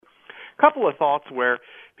couple of thoughts where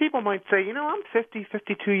people might say, I'm 50,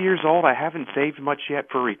 52 years old. I haven't saved much yet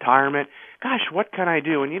for retirement. Gosh, what can I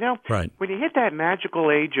do? And, Right. when you hit that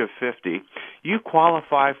magical age of 50, you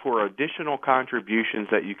qualify for additional contributions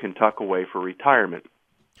that you can tuck away for retirement.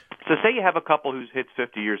 So say you have a couple who's hit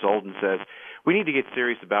 50 years old and says, we need to get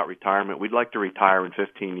serious about retirement. We'd like to retire in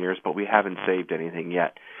 15 years, but we haven't saved anything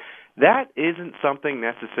yet. That isn't something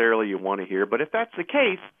necessarily you want to hear, but if that's the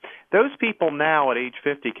case, those people now at age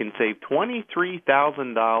 50 can save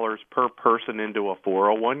 $23,000 per person into a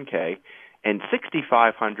 401k and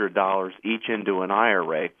 $6,500 each into an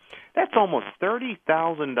IRA. That's almost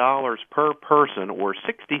 $30,000 per person, or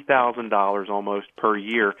 $60,000 almost per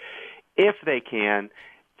year, if they can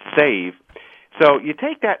save. So you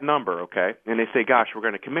take that number, okay, and they say, gosh, we're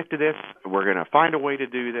going to commit to this. We're going to find a way to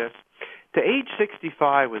do this. To age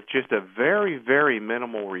 65 with just a very, very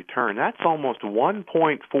minimal return, that's almost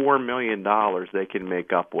 $1.4 million they can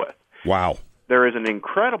make up with. Wow. There is an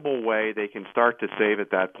incredible way they can start to save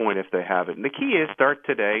at that point if they have it. And the key is start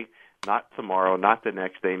today, not tomorrow, not the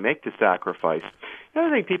next day. Make the sacrifice. The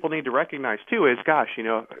other thing people need to recognize, too, is, gosh,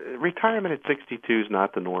 retirement at 62 is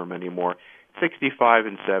not the norm anymore. 65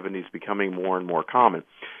 and 70 is becoming more and more common.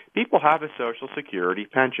 People have a Social Security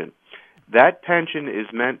pension. That pension is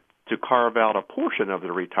meant to carve out a portion of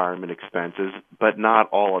the retirement expenses, but not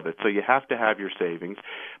all of it. So you have to have your savings.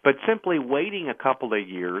 But simply waiting a couple of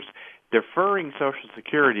years, deferring Social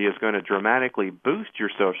Security is going to dramatically boost your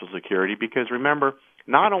Social Security because, remember,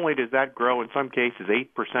 not only does that grow in some cases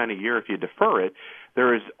 8% a year if you defer it,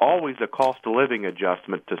 there is always a cost of living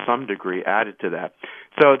adjustment to some degree added to that.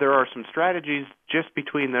 So there are some strategies just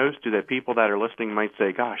between those two that people that are listening might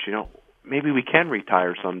say, gosh, maybe we can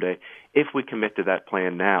retire someday if we commit to that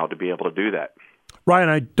plan now to be able to do that. Ryan,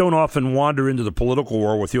 I don't often wander into the political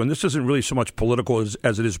war with you, and this isn't really so much political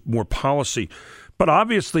as it is more policy. But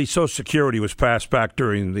obviously, Social Security was passed back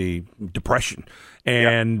during the Depression,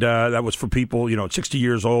 and that was for people, 60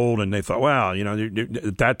 years old, and they thought, well,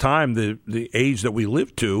 at that time, the age that we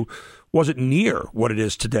lived to wasn't near what it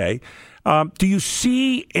is today. Do you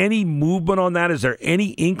see any movement on that? Is there any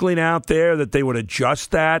inkling out there that they would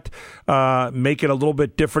adjust that, make it a little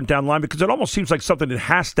bit different down the line? Because it almost seems like something that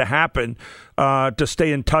has to happen to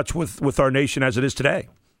stay in touch with our nation as it is today.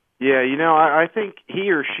 Yeah, I think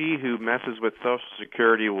he or she who messes with Social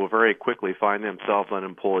Security will very quickly find themselves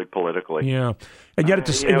unemployed politically. Yeah, and yet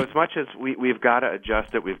as much as we've got to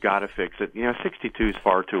adjust it, we've got to fix it. 62 is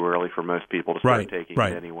far too early for most people to start taking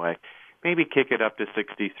it anyway. Maybe kick it up to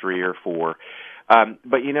 63 or 4.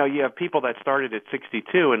 But, you have people that started at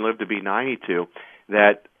 62 and live to be 92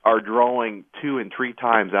 that are drawing 2 and 3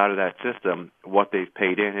 times out of that system what they've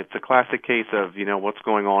paid in. It's a classic case of, what's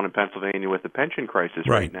going on in Pennsylvania with the pension crisis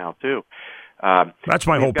right now, too. That's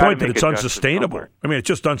my whole point, that it's unsustainable. I mean, it's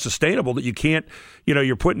just unsustainable that you can't,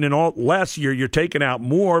 you're putting in all less, you're taking out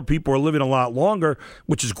more, people are living a lot longer,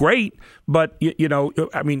 which is great, but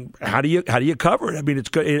I mean, how do you cover it? I mean,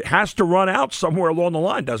 it has to run out somewhere along the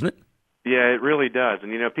line, doesn't it? Yeah, it really does.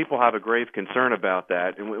 And, people have a grave concern about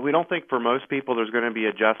that. And we don't think for most people there's going to be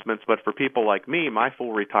adjustments, but for people like me, my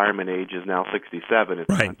full retirement age is now 67. It's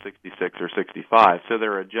not 66 or 65. So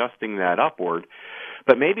they're adjusting that upward.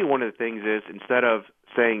 But maybe one of the things is, instead of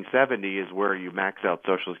saying 70 is where you max out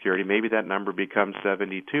Social Security, maybe that number becomes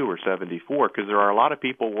 72 or 74, because there are a lot of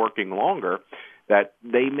people working longer that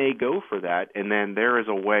they may go for that, and then there is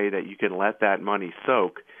a way that you can let that money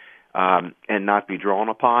soak and not be drawn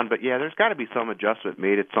upon. But, yeah, there's got to be some adjustment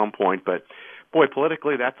made at some point. But, boy,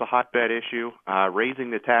 politically, that's a hotbed issue. Raising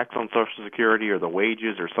the tax on Social Security or the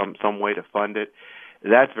wages or some way to fund it,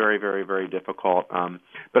 that's very, very, very difficult.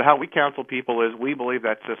 But how we counsel people is we believe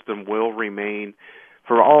that system will remain,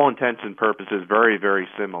 for all intents and purposes, very, very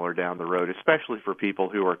similar down the road, especially for people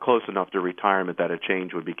who are close enough to retirement that a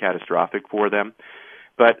change would be catastrophic for them.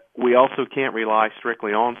 But we also can't rely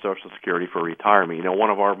strictly on Social Security for retirement. One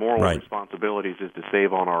of our moral responsibilities is to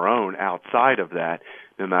save on our own outside of that,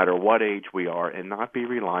 no matter what age we are, and not be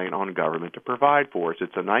reliant on government to provide for us.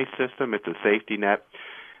 It's a nice system. It's a safety net.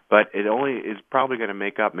 But it only is probably going to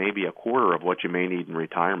make up maybe a quarter of what you may need in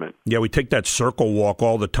retirement. Yeah, we take that circle walk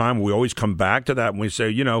all the time. We always come back to that and we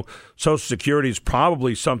say, Social Security is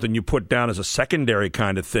probably something you put down as a secondary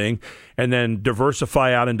kind of thing and then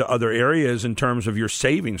diversify out into other areas in terms of your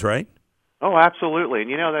savings, right? Oh, absolutely.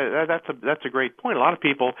 And, that's a great point. A lot of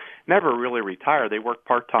people never really retire. They work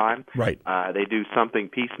part-time. Right. They do something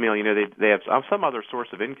piecemeal. They have some other source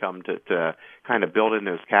of income to kind of build in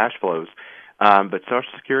those cash flows. But Social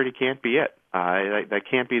Security can't be it. That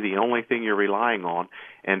can't be the only thing you're relying on.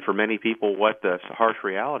 And for many people, what the harsh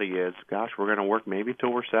reality is, gosh, we're going to work maybe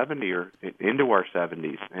till we're 70 or into our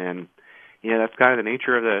 70s. And that's kind of the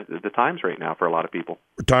nature of the times right now for a lot of people.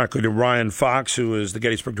 We're talking to Ryan Fox, who is the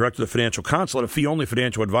Gettysburg Director of the Financial Council at a fee-only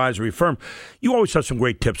financial advisory firm. You always have some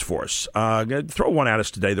great tips for us. Throw one at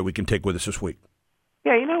us today that we can take with us this week.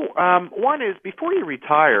 Yeah, one is before you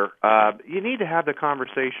retire, you need to have the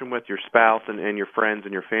conversation with your spouse and your friends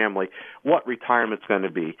and your family what retirement's going to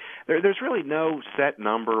be. There's really no set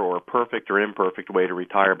number or perfect or imperfect way to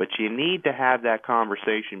retire, but you need to have that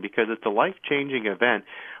conversation because it's a life-changing event.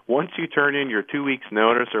 Once you turn in your 2 weeks'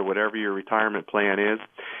 notice or whatever your retirement plan is,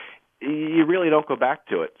 you really don't go back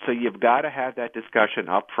to it. So you've got to have that discussion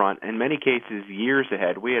up front, in many cases years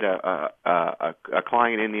ahead. We had a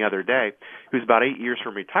client in the other day who's about 8 years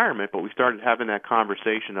from retirement, but we started having that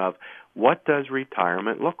conversation of what does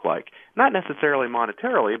retirement look like? Not necessarily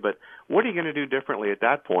monetarily, but what are you going to do differently at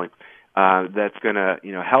that point that's going to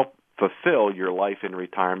help fulfill your life in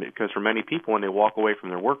retirement? Because for many people, when they walk away from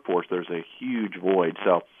their workforce, there's a huge void.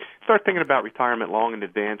 So start thinking about retirement long in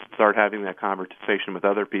advance and start having that conversation with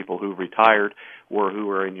other people who've retired or who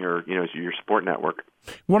are in your support network.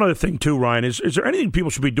 One other thing, too, Ryan, is there anything people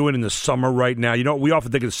should be doing in the summer right now? We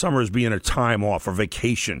often think of the summer as being a time off or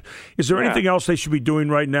vacation. Is there anything else they should be doing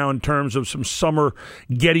right now in terms of some summer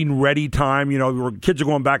getting ready time? Where kids are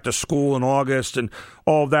going back to school in August and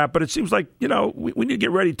all of that. But it seems like, we need to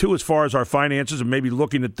get ready, too, as far as our finances and maybe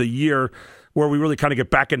looking at the year where we really kind of get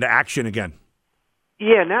back into action again.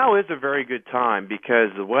 Yeah, now is a very good time because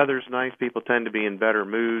the weather's nice. People tend to be in better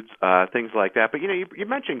moods, things like that. But, you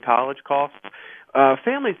mentioned college costs.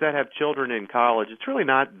 Families that have children in college, it's really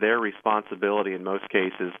not their responsibility in most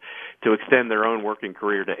cases to extend their own working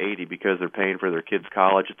career to 80 because they're paying for their kids'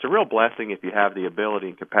 college. It's a real blessing if you have the ability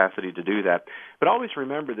and capacity to do that. But always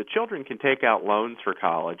remember the children can take out loans for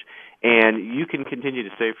college, and you can continue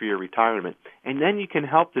to save for your retirement. And then you can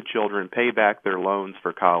help the children pay back their loans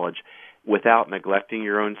for college without neglecting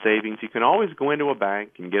your own savings. You can always go into a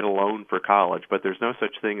bank and get a loan for college, but there's no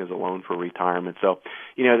such thing as a loan for retirement. So,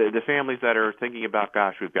 the families that are thinking about,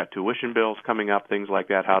 gosh, we've got tuition bills coming up, things like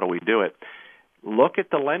that, how do we do it? Look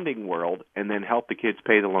at the lending world and then help the kids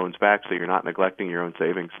pay the loans back so you're not neglecting your own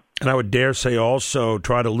savings. And I would dare say also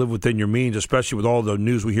try to live within your means, especially with all the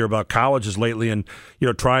news we hear about colleges lately and,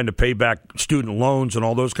 trying to pay back student loans and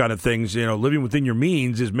all those kind of things. Living within your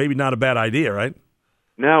means is maybe not a bad idea, right?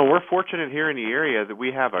 No, we're fortunate here in the area that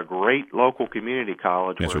we have a great local community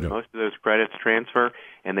college where most of those credits transfer,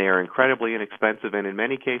 and they are incredibly inexpensive. And in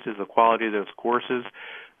many cases, the quality of those courses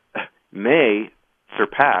may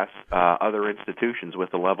surpass other institutions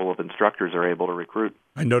with the level of instructors they're able to recruit.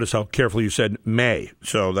 I notice how carefully you said may,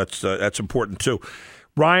 so that's important too.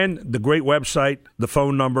 Ryan, the great website, the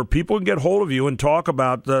phone number, people can get hold of you and talk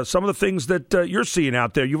about some of the things that you're seeing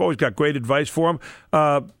out there. You've always got great advice for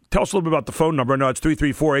them. Tell us a little bit about the phone number. I know it's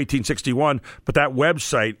 334-1861, but that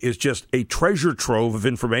website is just a treasure trove of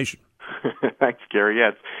information. Thanks, Gary.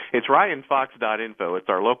 Yes, it's ryanfox.info. It's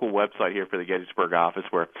our local website here for the Gettysburg office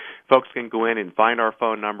where folks can go in and find our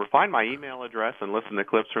phone number, find my email address, and listen to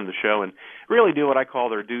clips from the show and really do what I call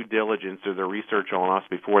their due diligence or their research on us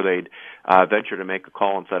before they'd venture to make a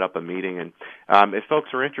call and set up a meeting. And if folks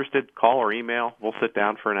are interested, call or email. We'll sit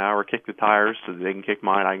down for an hour, kick the tires so they can kick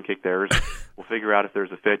mine, I can kick theirs. We'll figure out if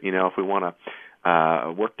there's a fit, if we want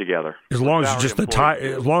to work together. As long as it's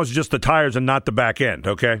just the tires and not the back end,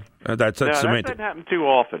 okay? That doesn't happen too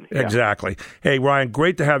often. Yeah. Exactly. Hey, Ryan,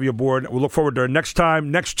 great to have you aboard. We'll look forward to our next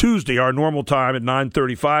Tuesday, our normal time at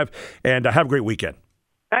 9:35, and have a great weekend.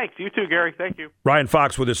 Thanks. You too, Gary. Thank you. Ryan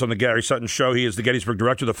Fox with us on the Gary Sutton Show. He is the Gettysburg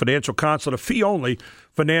Director of the Financial Council, a fee-only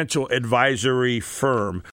financial advisory firm.